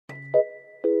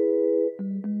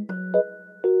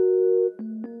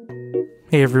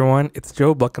Hey everyone, it's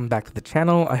Joe. Welcome back to the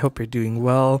channel. I hope you're doing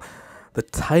well. The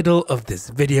title of this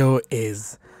video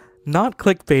is not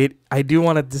clickbait. I do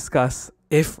want to discuss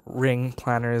if ring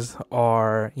planners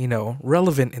are,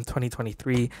 relevant in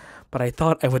 2023, but I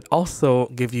thought I would also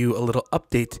give you a little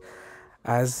update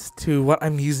as to what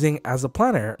I'm using as a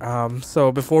planner.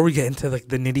 So before we get into the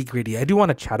nitty gritty, I do want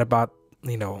to chat about,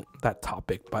 that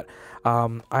topic, but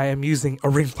I am using a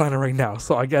ring planner right now.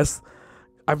 So I guess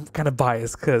I'm kind of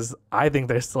biased because I think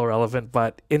they're still relevant,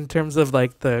 but in terms of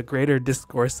the greater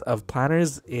discourse of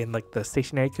planners in the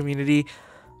stationery community,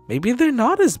 maybe they're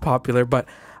not as popular. But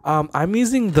I'm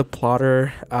using the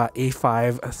Plotter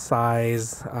A5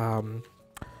 size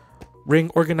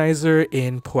ring organizer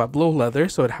in Pueblo leather,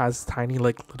 so it has tiny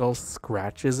little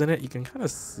scratches in it. You can kind of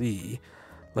see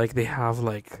they have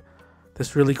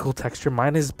this really cool texture.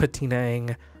 Mine is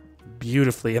patinaing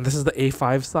beautifully, and this is the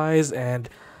A5 size, and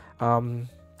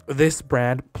this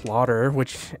brand Plotter,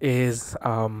 which is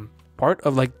part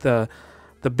of the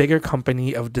bigger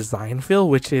company of Designfil,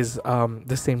 which is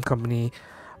the same company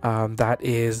that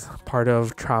is part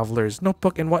of Traveler's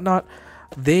Notebook and whatnot.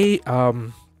 They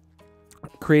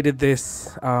created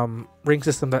this ring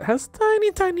system that has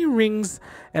tiny rings,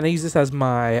 and I use this as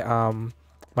my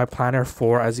my planner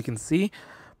for, as you can see,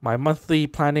 my monthly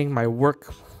planning, my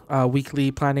work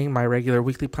weekly planning, my regular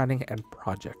weekly planning, and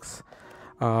projects.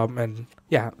 And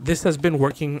yeah, this has been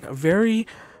working very,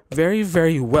 very,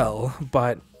 very well.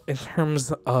 But in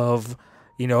terms of,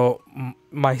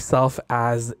 myself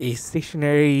as a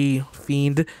stationery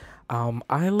fiend,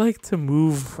 I like to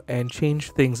move and change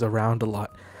things around a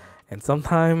lot. And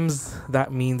sometimes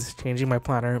that means changing my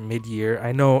planner mid-year.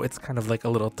 I know it's kind of a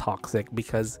little toxic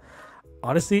because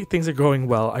honestly, things are going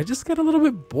well. I just get a little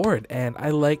bit bored, and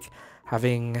I like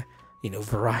having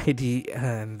variety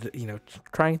and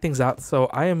trying things out. So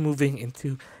I am moving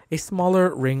into a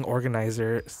smaller ring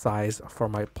organizer size for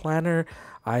my planner.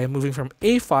 I am moving from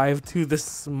A5 to the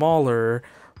smaller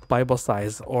Bible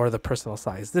size, or the personal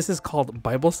size. This is called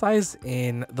Bible size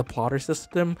in the Plotter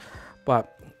system,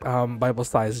 but Bible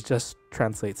size just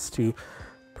translates to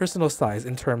personal size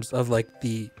in terms of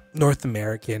the North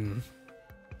American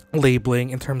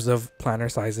labeling, in terms of planner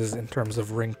sizes, in terms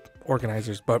of ring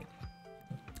organizers. But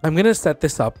I'm going to set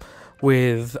this up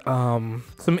with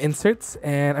some inserts,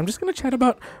 and I'm just going to chat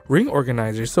about ring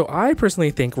organizers. So I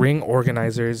personally think ring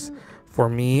organizers for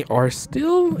me are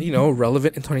still,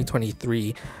 relevant in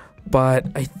 2023, but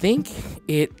I think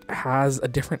it has a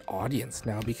different audience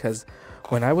now, because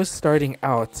when I was starting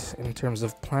out in terms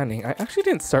of planning, I actually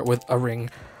didn't start with a ring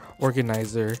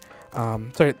organizer.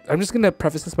 Sorry, I'm just going to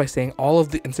preface this by saying all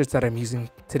of the inserts that I'm using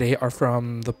today are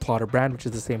from the Plotter brand, which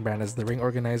is the same brand as the ring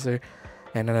organizer,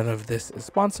 and none of this is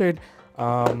sponsored.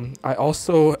 I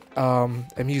also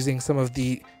am using some of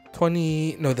the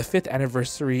 5th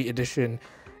anniversary edition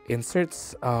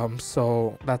inserts.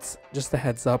 So that's just a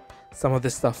heads up. Some of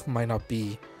this stuff might not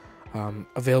be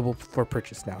available for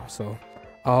purchase now. So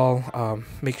I'll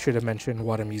make sure to mention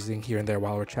what I'm using here and there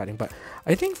while we're chatting. But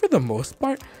I think for the most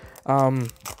part,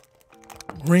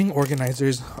 ring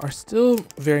organizers are still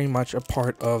very much a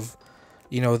part of,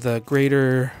 the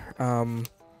greater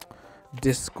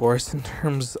discourse in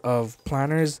terms of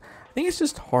planners. I think it's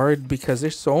just hard because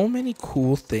there's so many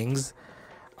cool things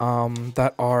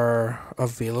that are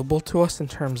available to us in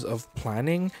terms of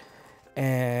planning,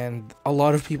 and a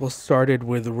lot of people started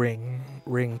with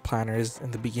ring planners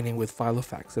in the beginning with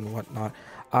Filofax and whatnot.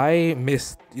 I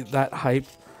missed that hype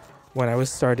when I was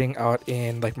starting out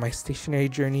in my stationery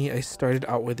journey. I started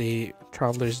out with a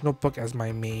Traveler's Notebook as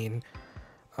my main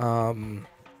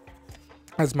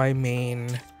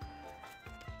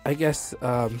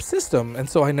system, and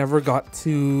so I never got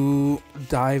to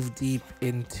dive deep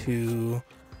into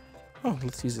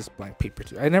let's use this blank paper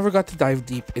too. I never got to dive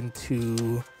deep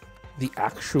into the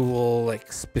actual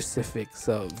specifics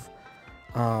of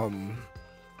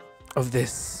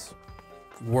this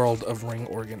world of ring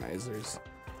organizers.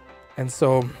 And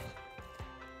so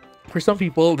for some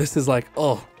people, this is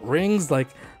rings,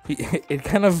 it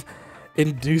kind of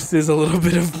induces a little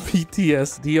bit of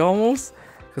PTSD almost,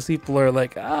 because people are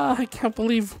I can't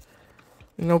believe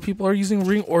people are using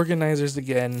ring organizers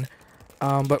again.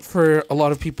 But for a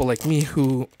lot of people like me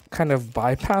who kind of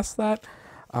bypassed that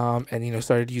and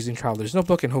started using Traveler's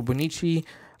Notebook and Hobonichi,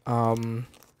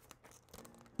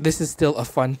 this is still a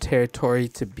fun territory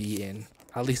to be in,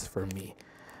 at least for me.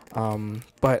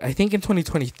 But I think in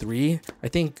 2023, I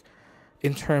think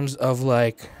in terms of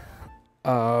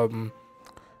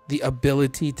the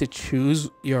ability to choose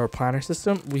your planner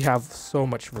system, we have so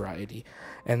much variety.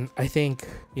 And I think,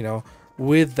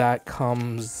 with that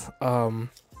comes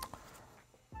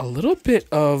a little bit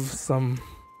of some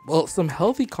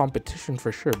healthy competition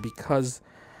for sure, because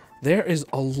there is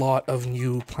a lot of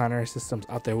new planner systems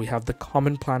out there. We have the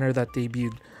Common Planner that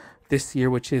debuted this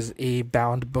year, which is a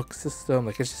bound book system.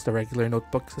 Like, it's just a regular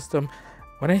notebook system.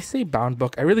 When I say bound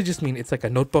book, I really just mean it's like a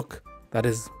notebook that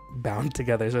is bound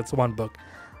together, so it's one book.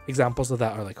 Examples of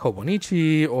that are like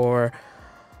Hobonichi, or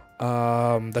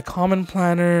the Common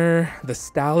Planner, the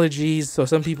Stalogies. So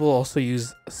some people also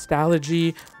use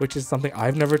Stalogy, which is something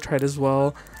I've never tried as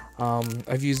well.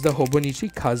 I've used the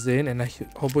Hobonichi Cousin and a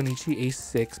Hobonichi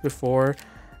A6 before,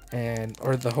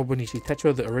 or the Hobonichi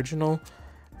Tetra, the original,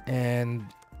 and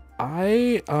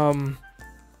I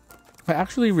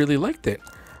actually really liked it.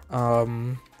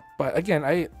 But again,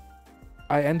 I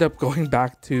end up going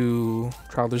back to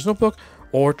Traveler's Notebook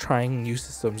or trying new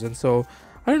systems. And so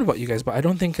I don't know about you guys, but I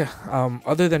don't think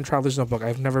other than Traveler's Notebook,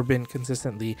 I've never been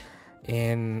consistently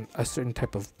in a certain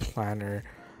type of planner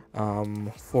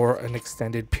for an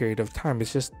extended period of time.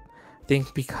 It's just, I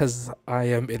think because I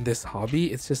am in this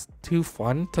hobby, it's just too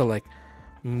fun to like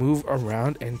move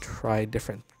around and try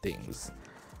different things.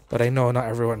 But I know not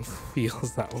everyone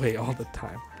feels that way all the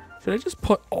time. Should I just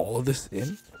put all of this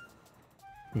in?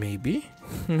 Maybe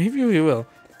maybe we will.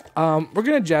 We're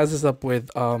gonna jazz this up with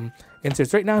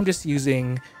inserts. Right now I'm just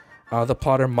using the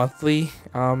Plotter monthly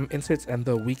inserts and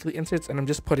the weekly inserts, and I'm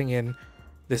just putting in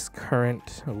this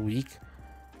current week.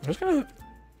 I'm just gonna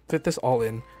fit this all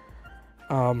in.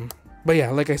 But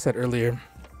yeah, like I said earlier,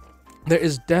 there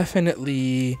is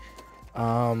definitely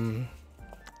a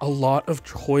lot of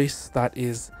choice that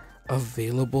is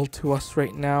available to us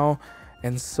right now,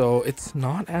 and so it's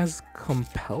not as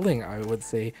compelling, I would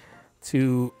say,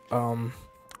 to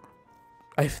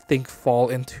I think fall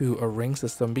into a ring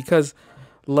system, because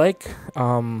like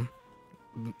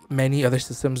many other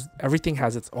systems, everything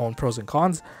has its own pros and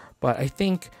cons. But I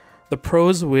think the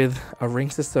pros with a ring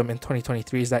system in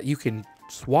 2023 is that you can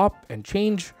swap and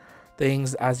change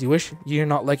things as you wish. You're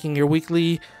not liking your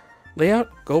weekly layout,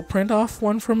 go print off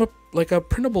one from a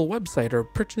printable website, or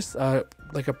purchase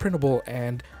like a printable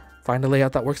and find a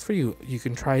layout that works for you. You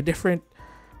can try different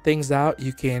things out.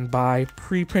 You can buy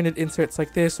pre-printed inserts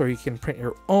like this, or you can print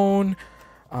your own.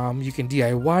 You can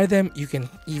DIY them. You can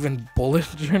even bullet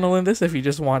journal in this if you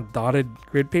just want dotted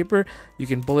grid paper. You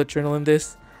can bullet journal in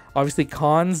this. Obviously,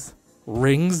 cons: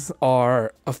 rings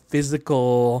are a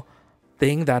physical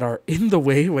thing that are in the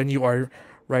way when you are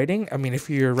writing. I mean, if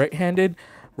you're right-handed,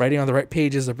 writing on the right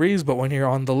page is a breeze, but when you're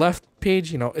on the left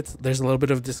page, you know, there's a little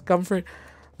bit of discomfort.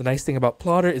 The nice thing about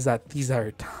Plotter is that these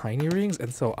are tiny rings,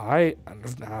 and so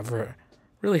I've never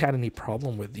really had any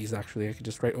problem with these. Actually, I could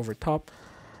just write over top,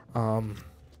 and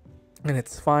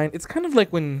it's fine. It's kind of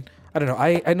like when, I don't know,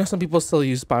 I know some people still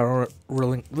use spiral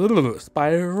ring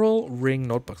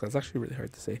notebooks. That's actually really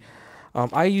hard to say.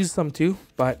 I use some too,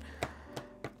 but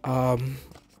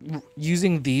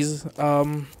using these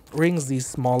rings, these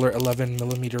smaller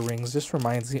 11mm rings, just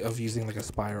reminds me of using like a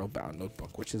spiral bound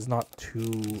notebook, which is not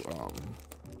too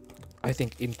I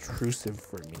think intrusive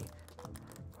for me.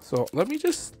 So let me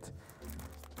just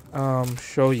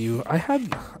show you. I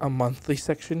had a monthly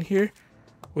section here,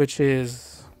 which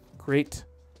is great,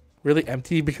 really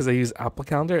empty because I use Apple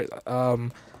Calendar.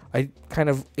 I kind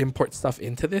of import stuff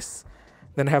into this.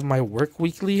 Then I have my work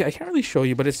weekly. I can't really show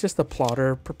you, but it's just a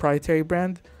Plotter proprietary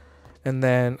brand. And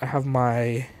then I have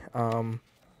my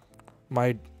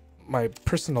my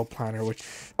personal planner, which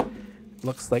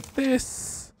looks like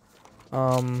this.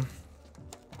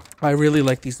 I really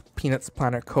like these Peanuts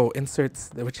Planner Co. inserts,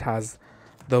 which has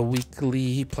the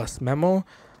weekly plus memo,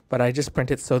 but I just print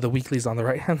it so the weekly's on the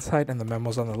right hand side and the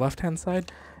memo's on the left hand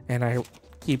side, and I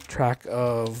keep track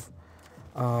of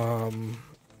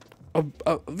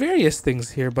various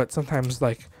things here, but sometimes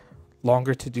like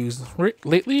longer to-dos.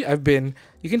 Lately,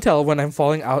 you can tell when I'm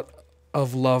falling out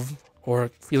of love or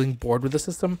feeling bored with the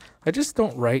system, I just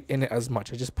don't write in it as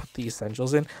much. I just put the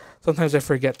essentials in. Sometimes I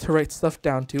forget to write stuff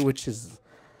down too, which is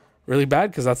really bad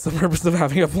because that's the purpose of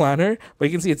having a planner. But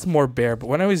you can see it's more bare. But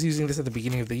when I was using this at the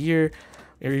beginning of the year,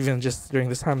 or even just during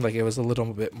this time, like, it was a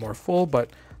little bit more full. But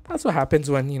that's what happens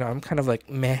when, you know, I'm kind of like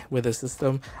meh with a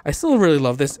system. I still really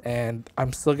love this and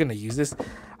I'm still going to use this.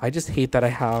 I just hate that I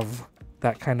have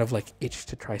that kind of like itch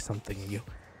to try something new.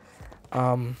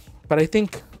 But I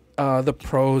think the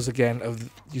pros again of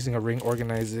using a ring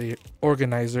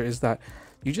organizer is that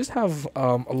you just have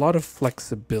a lot of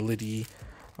flexibility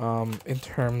in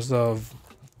terms of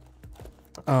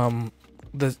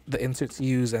the inserts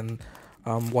you use and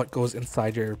what goes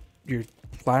inside your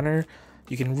planner.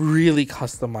 You can really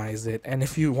customize it, and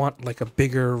if you want like a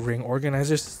bigger ring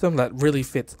organizer system that really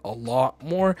fits a lot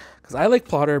more, because I like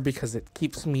Plotter because it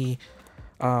keeps me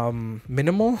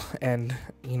minimal, and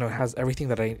you know, it has everything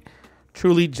that I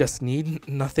truly just need,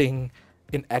 nothing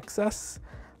in excess.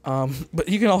 But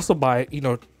you can also buy, you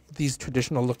know, these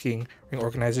traditional looking ring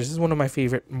organizers. This is one of my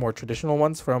favorite more traditional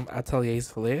ones from Atelier's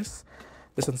Filius.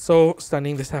 This one's so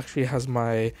stunning. This actually has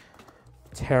my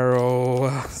tarot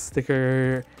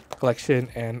sticker collection,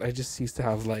 and I just used to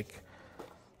have like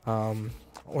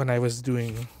when I was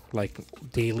doing like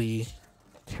daily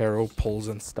tarot pulls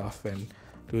and stuff and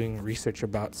doing research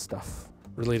about stuff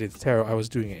related to tarot, I was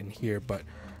doing it in here. But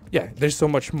yeah, there's so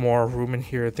much more room in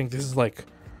here. I think this is like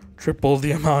triple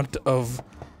the amount of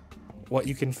what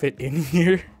you can fit in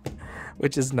here,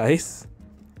 which is nice.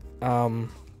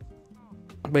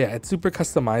 But yeah, it's super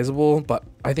customizable, but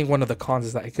I think one of the cons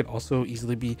is that it could also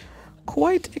easily be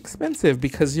quite expensive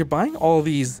because you're buying all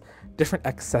these different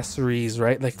accessories,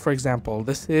 right? Like for example,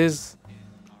 this is,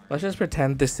 let's just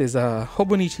pretend this is a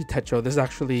Hobonichi Techo. This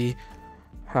actually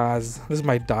has, this is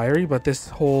my diary, but this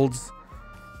holds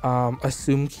a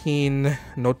Sumkeen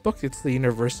notebook. It's the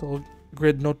universal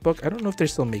grid notebook. I don't know if they're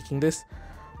still making this,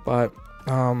 but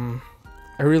I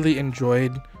really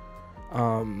enjoyed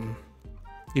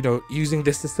you know, using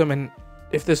this system. And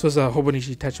if this was a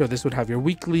Hobonichi Techo, this would have your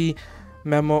weekly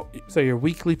memo, so your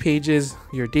weekly pages,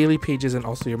 your daily pages, and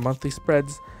also your monthly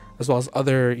spreads, as well as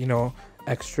other, you know,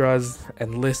 extras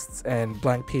and lists and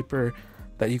blank paper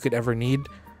that you could ever need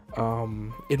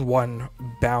in one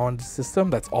bound system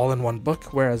that's all in one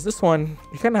book. Whereas this one,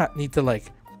 you kind of need to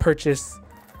like purchase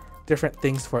different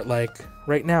things for it. Like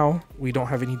right now we don't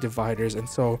have any dividers, and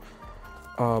so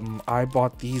I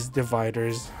bought these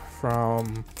dividers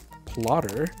from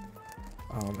Plotter.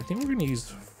 I think we're gonna use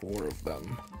 4 of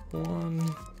them.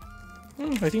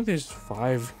 I think there's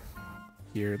 5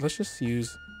 here. Let's just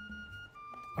use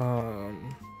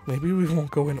maybe we won't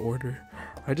go in order.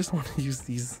 I just want to use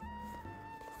these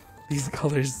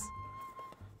colors.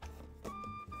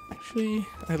 Actually,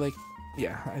 I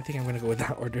think I'm gonna go with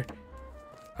that order.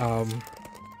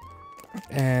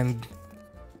 And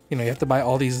you know, you have to buy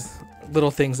all these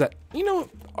little things that, you know,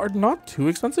 are not too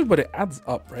expensive, but it adds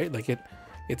up, right? Like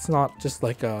it's not just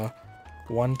like a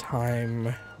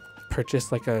one-time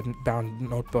purchase, like a bound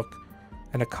notebook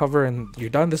and a cover and you're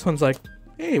done. This one's like,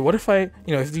 hey, what if I,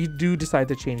 you know, if you do decide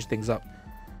to change things up,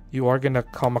 you are gonna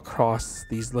come across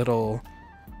these little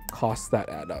costs that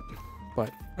add up.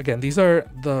 But again, these are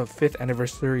the 5th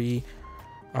anniversary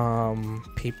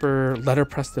paper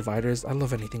letterpress dividers. I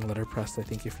love anything letterpress. I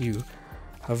think if you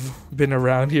have been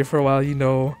around here for a while, you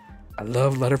know I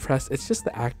love letterpress. It's just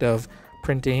the act of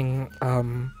printing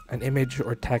an image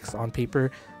or text on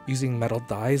paper using metal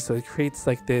dies, so it creates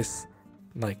like this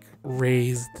like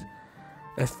raised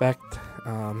effect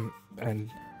and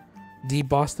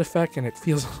debossed effect, and it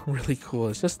feels really cool.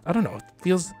 It's just, I don't know, it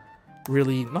feels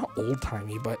really not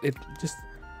old-timey, but it just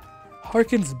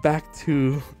harkens back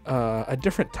to a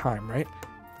different time, right?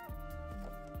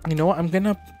 You know what, I'm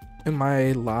gonna, in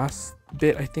my last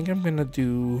bit, I think I'm gonna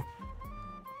do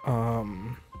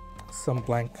some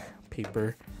blank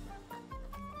paper.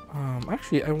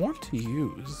 Actually, I want to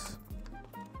use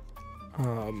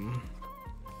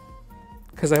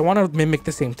because I want to mimic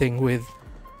the same thing with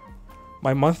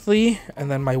my monthly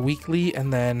and then my weekly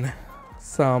and then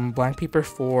some blank paper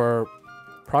for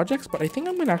projects, but I think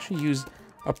I'm gonna actually use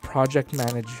a project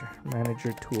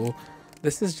manager tool.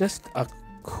 This is just a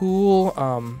cool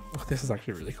this is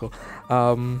actually really cool.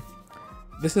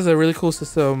 This is a really cool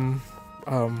system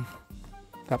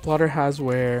that Plotter has,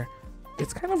 where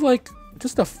it's kind of like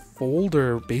just a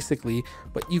folder basically,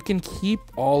 but you can keep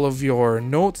all of your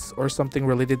notes or something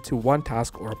related to one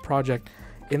task or a project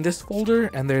in this folder.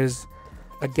 And there's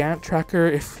a Gantt tracker.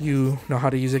 If you know how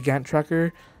to use a Gantt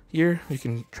tracker here, you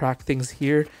can track things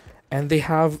here. And they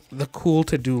have the cool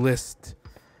to-do list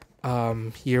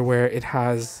here, where it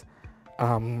has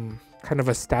kind of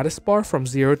a status bar from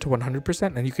 0 to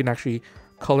 100%, and you can actually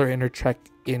color in or check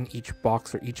in each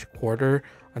box or each quarter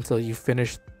until you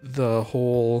finish the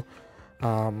whole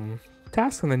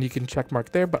task, and then you can check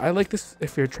mark there. But I like this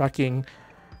if you're tracking,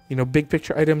 you know, big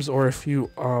picture items, or if you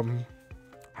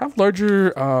have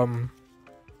larger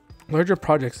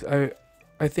projects. I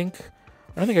don't think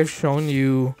I've shown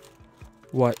you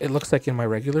what it looks like in my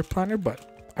regular planner,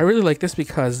 but I really like this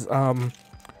because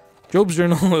Job's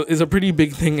journal is a pretty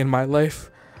big thing in my life.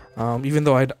 Even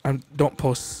though I don't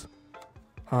post,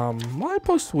 well, I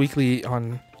post weekly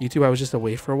on YouTube. I was just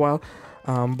away for a while,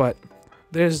 but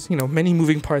there's, you know, many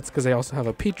moving parts because I also have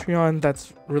a Patreon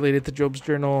that's related to Job's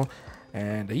journal,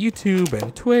 and a YouTube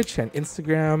and Twitch and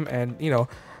Instagram, and you know,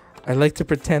 I like to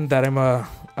pretend that I'm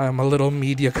a little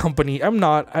media company. I'm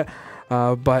not,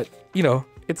 but you know,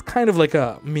 it's kind of like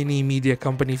a mini media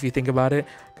company if you think about it,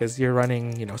 because you're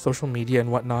running, you know, social media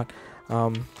and whatnot.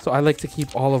 So I like to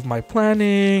keep all of my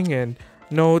planning and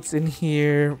notes in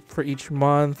here for each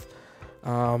month,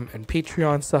 and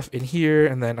Patreon stuff in here,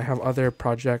 and then I have other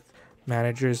project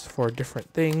managers for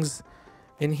different things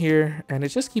in here, and it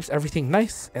just keeps everything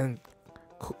nice and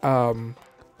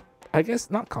I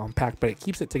guess not compact, but it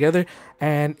keeps it together.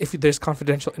 And if there's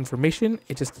confidential information,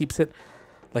 it just keeps it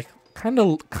like kind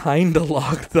of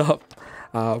locked up.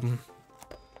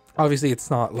 Obviously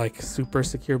it's not like super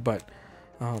secure, but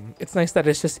it's nice that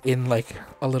it's just in like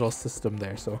a little system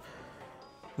there. So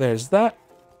there's that.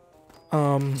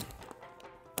 And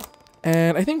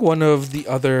I think one of the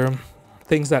other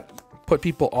things that put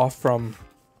people off from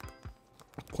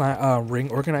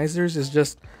ring organizers is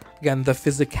just, again, the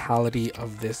physicality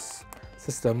of this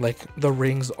system. Like the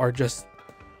rings are just,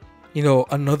 you know,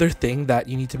 another thing that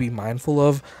you need to be mindful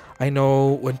of. I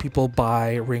know when people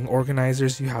buy ring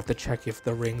organizers, you have to check if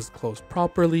the rings close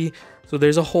properly. So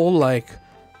there's a whole like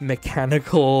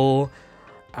mechanical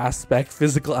aspect,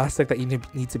 physical aspect that you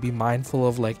need to be mindful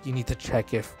of. Like you need to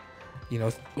check if, you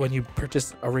know, when you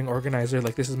purchase a ring organizer,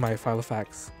 like this is my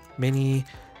Filofax Mini,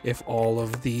 if all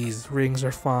of these rings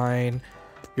are fine.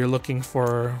 You're looking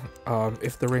for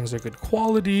if the rings are good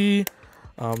quality,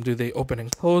 do they open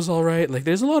and close all right. Like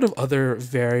there's a lot of other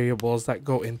variables that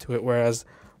go into it, whereas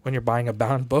when you're buying a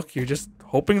bound book, you're just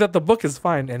hoping that the book is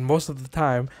fine, and most of the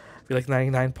time, I feel like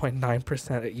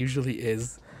 99.9% it usually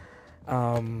is.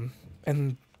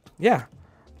 And yeah,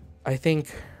 I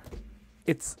think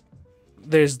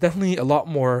there's definitely a lot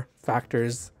more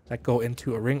factors that go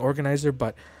into a ring organizer,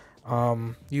 but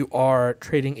you are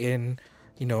trading in,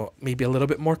 you know, maybe a little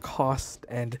bit more cost,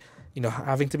 and, you know,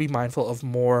 having to be mindful of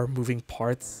more moving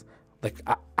parts, like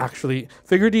actually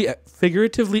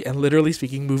figuratively and literally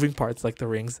speaking, moving parts like the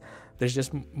rings. There's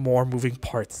just more moving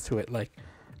parts to it, like,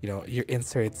 you know, your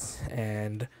inserts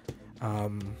and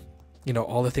you know,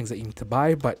 all the things that you need to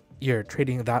buy, but you're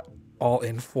trading that all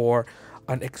in for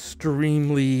an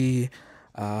extremely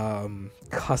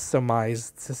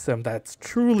customized system that's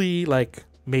truly like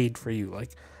made for you.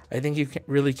 Like I think you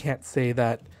really can't say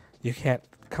that you can't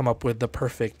come up with the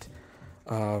perfect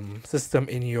system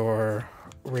in your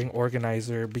ring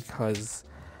organizer, because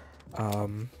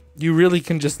you really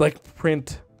can just like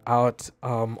print out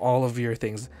all of your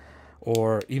things,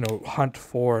 or, you know, hunt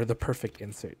for the perfect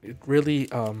insert. It really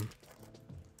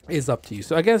is up to you.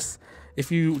 So I guess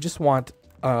if you just want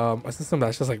a system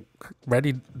that's just like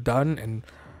ready, done, and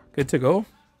good to go,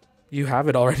 you have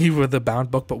it already with a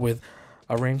bound book. But with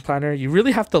a ring planner, you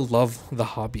really have to love the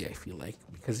hobby, I feel like,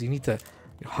 because you need to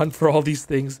hunt for all these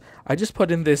things. I just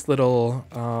put in this little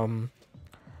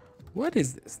what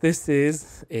is this? This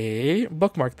is a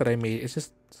bookmark that I made. It's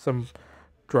just some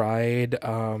dried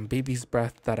baby's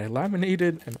breath that I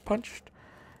laminated and punched,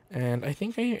 and I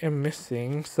think I am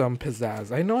missing some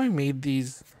pizzazz. I know I made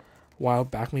these a while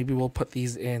back. Maybe we'll put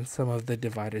these in some of the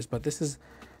dividers, but this is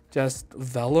just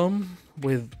vellum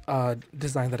with a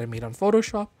design that I made on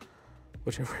Photoshop,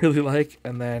 which I really like.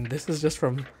 And then this is just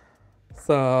from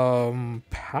some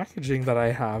packaging that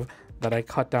I have that I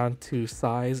cut down to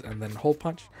size and then hole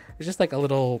punch. It's just like a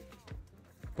little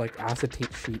like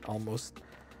acetate sheet almost.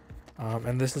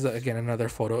 And this is again another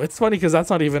photo. It's funny because that's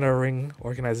not even a ring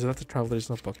organizer, that's a traveler's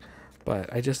notebook.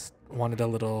 But I just wanted a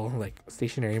little like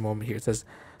stationary moment here. It says,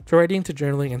 to writing, to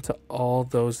journaling, and to all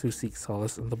those who seek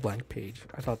solace in the blank page.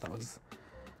 I thought that was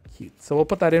cute. So we'll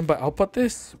put that in, but I'll put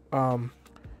this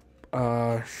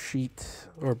sheet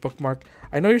or bookmark.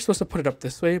 I know you're supposed to put it up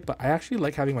this way, but I actually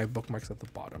like having my bookmarks at the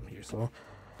bottom here. So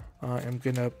I'm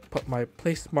gonna put my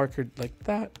place marker like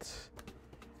that.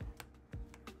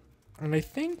 And I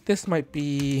think this might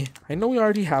be, I know we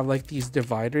already have like these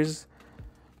dividers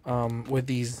with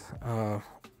these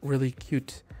really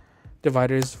cute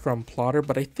dividers from Plotter,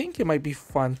 but I think it might be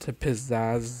fun to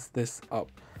pizzazz this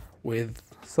up with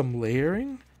some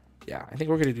layering. Yeah, I think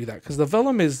we're gonna do that because the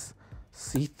vellum is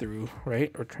see-through,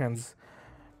 right? Or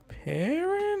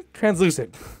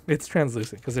translucent. It's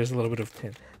translucent because there's a little bit of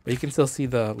tint, but you can still see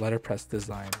the letterpress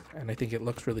design, and I think it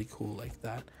looks really cool like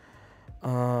that.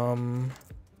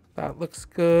 That looks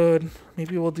good.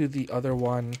 Maybe we'll do the other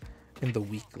one in the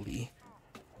weekly.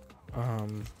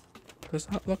 Does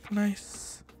that look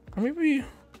nice? Or maybe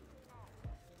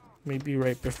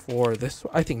right before this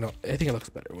one. I think it looks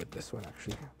better with this one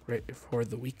actually, right before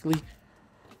the weekly.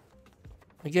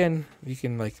 Again, you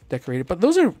can like decorate it, but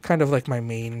those are kind of like my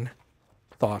main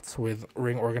thoughts with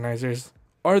ring organizers.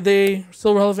 Are they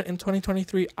still relevant in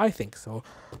 2023? I think so,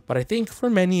 but I think for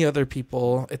many other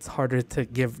people, it's harder to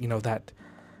give, you know, that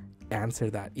answer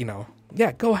that,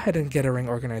 yeah, go ahead and get a ring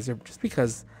organizer, just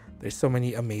because there's so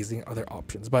many amazing other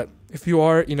options. But if you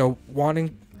are,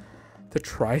 wanting to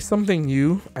try something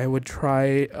new, I would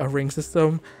try a ring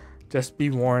system. Just be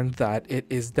warned that it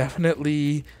is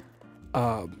definitely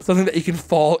something that you can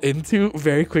fall into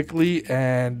very quickly,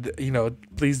 and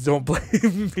please don't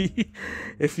blame me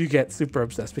if you get super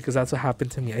obsessed, because that's what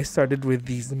happened to me. I started with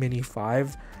these mini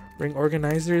 5 ring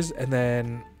organizers, and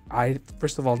then I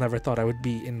first of all never thought I would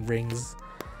be in rings,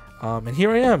 and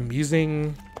here I am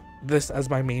using this as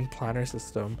my main planner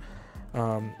system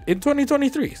in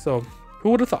 2023. So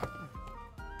who would have thought?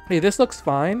 Hey, this looks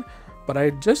fine, but I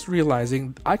just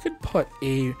realizing I could put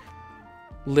a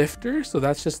lifter, so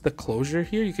that's just the closure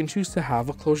here. You can choose to have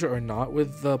a closure or not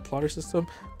with the plotter system,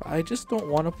 but I just don't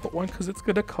want to put one because it's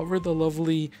going to cover the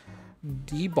lovely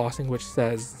debossing, which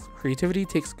says creativity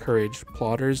takes courage,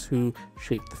 plotters who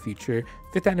shape the future,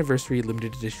 5th anniversary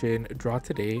limited edition, draw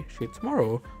today, shape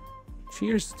tomorrow,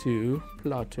 cheers to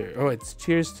plotter. Oh, it's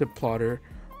cheers to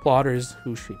plotters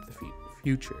who shape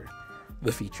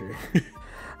the future.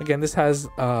 Again, this has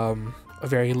a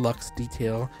very luxe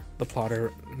detail. The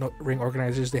plotter ring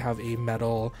organizers, they have a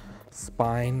metal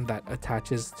spine that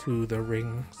attaches to the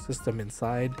ring system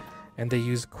inside, and they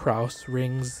use Krauss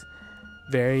rings.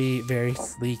 Very, very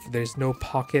sleek. There's no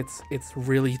pockets. It's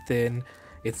really thin.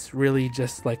 It's really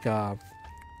just like a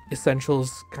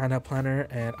essentials kind of planner,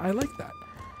 and I like that.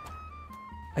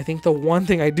 I think the one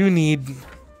thing I do need,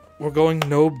 we're going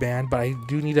no band, but I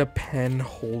do need a pen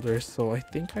holder, so I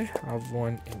think I have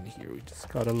one in here. We just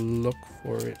gotta look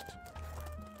for it.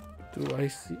 Do I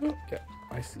see? Oh yeah,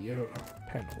 I see a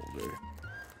pen holder.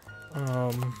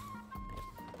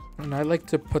 And I like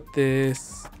to put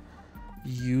this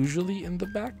usually in the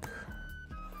back,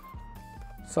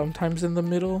 sometimes in the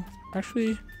middle.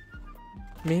 Actually,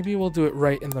 maybe we'll do it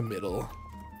right in the middle,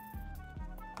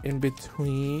 in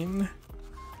between.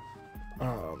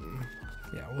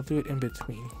 Yeah, we'll do it in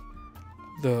between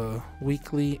the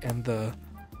weekly and the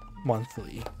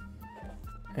monthly.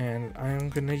 And I'm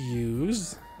gonna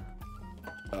use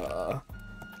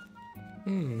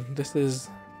this is,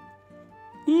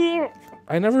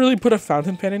 I never really put a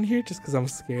fountain pen in here just because I'm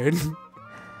scared.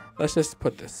 Let's just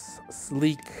put this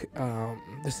sleek.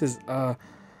 This is a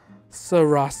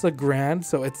Sarasa Grand,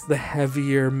 so it's the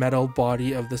heavier metal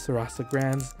body of the Sarasa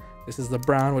Grands. This is the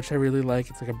brown, which I really like.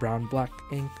 It's like a brown black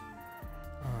ink.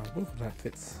 Ooh, that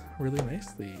fits really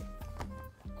nicely.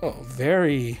 Oh,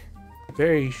 very,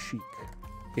 very chic.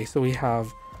 Okay, so we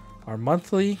have our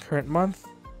monthly, current month,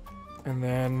 and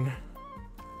then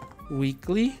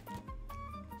weekly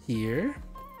here.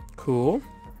 Cool.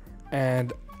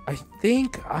 And I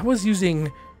think I was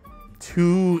using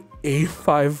 2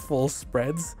 A5 full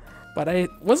spreads, but I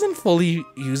wasn't fully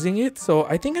using it, so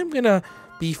I think I'm gonna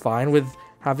be fine with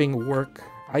having work.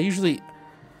 I usually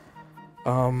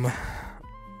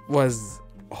was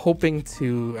hoping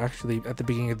to actually at the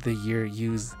beginning of the year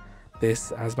use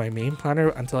this as my main planner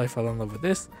until I fell in love with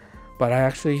this, but I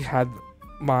actually had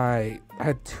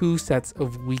 2 sets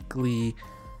of weekly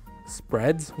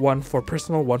spreads, one for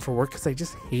personal, one for work, because I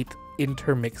just hate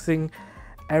intermixing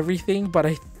everything. But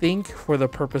I think for the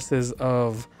purposes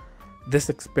of this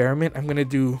experiment, I'm gonna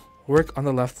do work on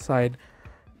the left side,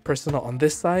 personal on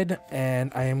this side,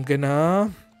 and I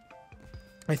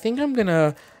think I'm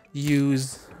gonna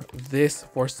use this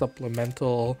for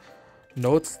supplemental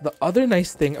notes. The other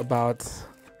nice thing about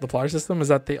the plotter system is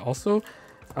that they also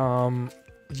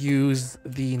use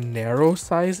the narrow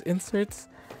size inserts,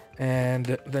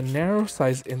 and the narrow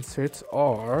size inserts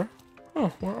are,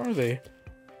 oh, where are they?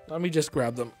 Let me just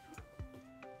grab them.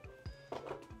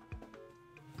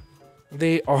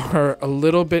 They are a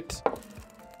little bit,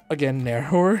 again,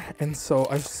 narrower, and so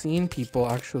I've seen people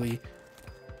actually,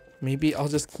 maybe I'll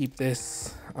just keep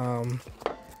this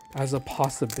as a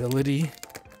possibility,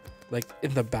 like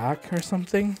in the back or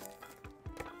something.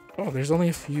 Oh, there's only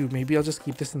a few. Maybe I'll just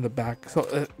keep this in the back.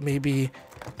 So maybe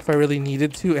if I really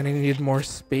needed to and I needed more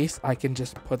space, I can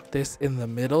just put this in the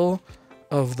middle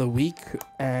of the week.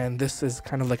 And this is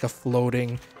kind of like a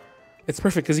floating. It's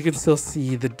perfect because you can still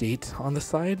see the date on the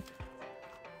side.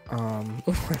 Oh,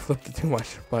 I flipped it too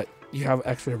much, but you have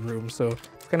extra room. So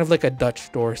it's kind of like a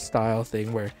Dutch door style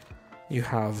thing where you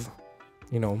have,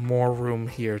 more room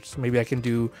here. So maybe I can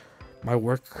do my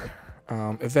work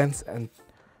events and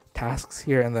tasks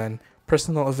here, and then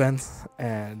personal events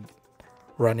and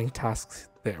running tasks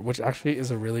there, which actually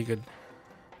is a really good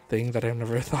thing that I've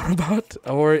never thought about.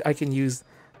 Or I can use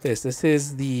this. This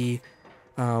is the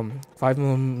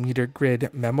 5mm grid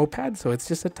memo pad. So it's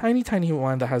just a tiny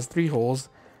one that has 3 holes,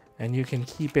 and you can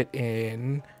keep it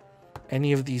in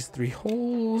any of these 3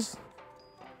 holes.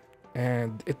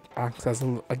 and it acts as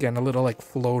again a little like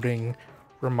floating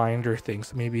reminder thing.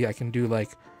 So maybe I can do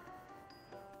like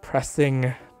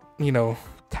pressing, you know,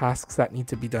 tasks that need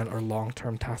to be done, or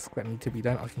long-term tasks that need to be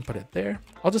done. I can put it there.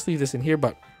 I'll just leave this in here,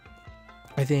 but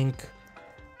I think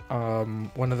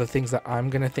one of the things that I'm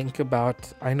gonna think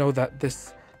about, I know that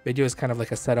this video is kind of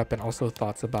like a setup and also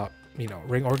thoughts about, you know,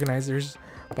 ring organizers,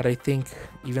 but I think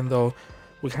even though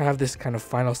we have this kind of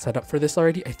final setup for this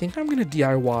already, I think I'm gonna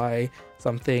DIY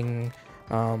something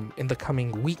in the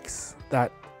coming weeks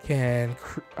that can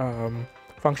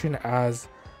function as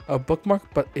a bookmark,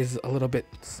 but is a little bit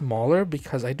smaller,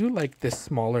 because I do like this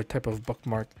smaller type of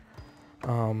bookmark,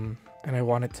 and I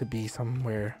want it to be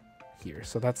somewhere here.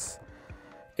 So that's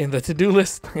in the to-do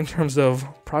list in terms of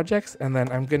projects. And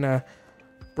then I'm gonna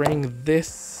bring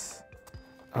this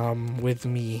with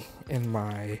me in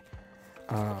my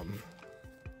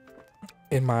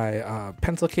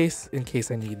pencil case in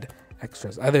case I need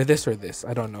extras, either this or this,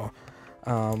 I don't know.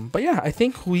 But yeah, I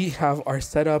think we have our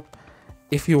setup.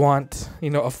 If you want, you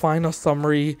know, a final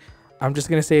summary, I'm just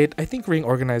gonna say it. I think ring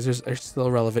organizers are still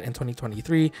relevant in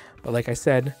 2023, but like I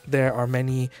said, there are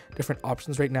many different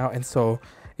options right now, and so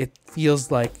it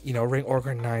feels like, you know, ring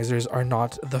organizers are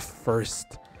not the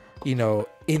first, you know,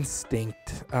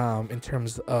 instinct in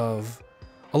terms of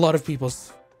a lot of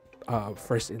people's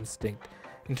first instinct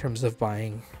in terms of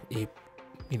buying a,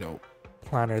 you know,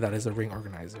 planner that is a ring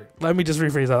organizer. Let me just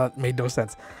rephrase that made no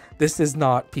sense. This is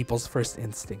not people's first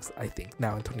instincts, I think,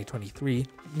 now in 2023.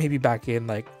 Maybe back in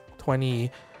like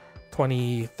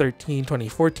 2013,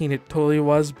 2014, it totally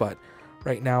was, but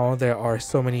right now there are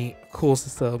so many cool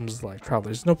systems like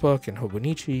Traveler's Notebook and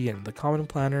Hobonichi and the Common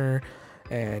Planner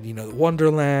and, you know,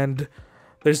 Wonderland.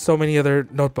 There's so many other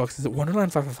notebooks. Is it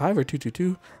Wonderland 555 or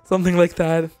 222? Something like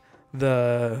that.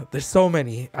 There's so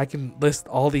many. I can list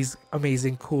all these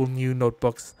amazing cool new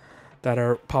notebooks that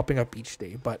are popping up each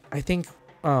day, but I think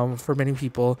for many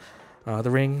people the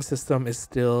ring system is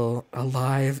still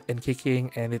alive and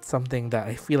kicking, and it's something that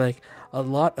I feel like a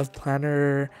lot of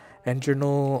planner and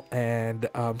journal and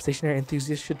stationery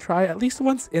enthusiasts should try at least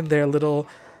once in their little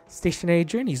stationery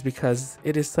journeys, because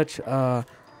it is such a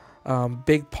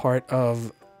big part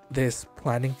of this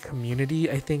planning community,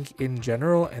 I think, in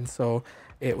general. And so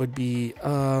it would be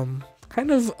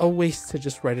kind of a waste to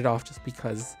just write it off just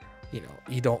because, you know,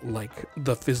 you don't like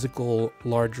the physical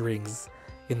large rings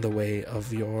in the way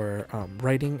of your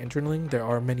writing and journaling. There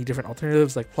are many different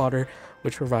alternatives like Plotter,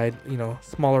 which provide, you know,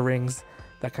 smaller rings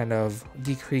that kind of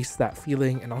decrease that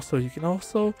feeling. And also you can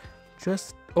also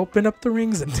just open up the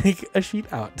rings and take a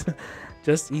sheet out.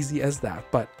 Just easy as that.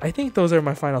 But I think those are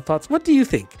my final thoughts. What do you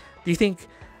think? Do you think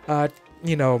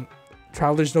you know,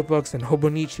 Traveler's Notebooks and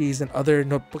Hobonichis and other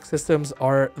notebook systems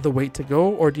are the way to go?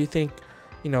 Or do you think,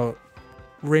 you know,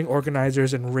 ring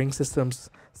organizers and ring systems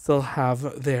still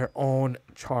have their own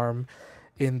charm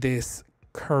in this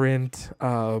current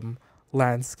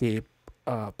landscape,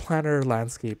 planner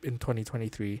landscape in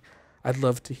 2023? I'd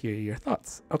love to hear your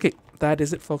thoughts. Okay, that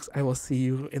is it, folks. I will see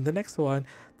you in the next one.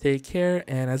 Take care,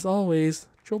 and as always,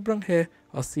 Chobrang he.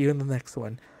 I'll see you in the next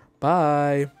one.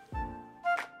 Bye.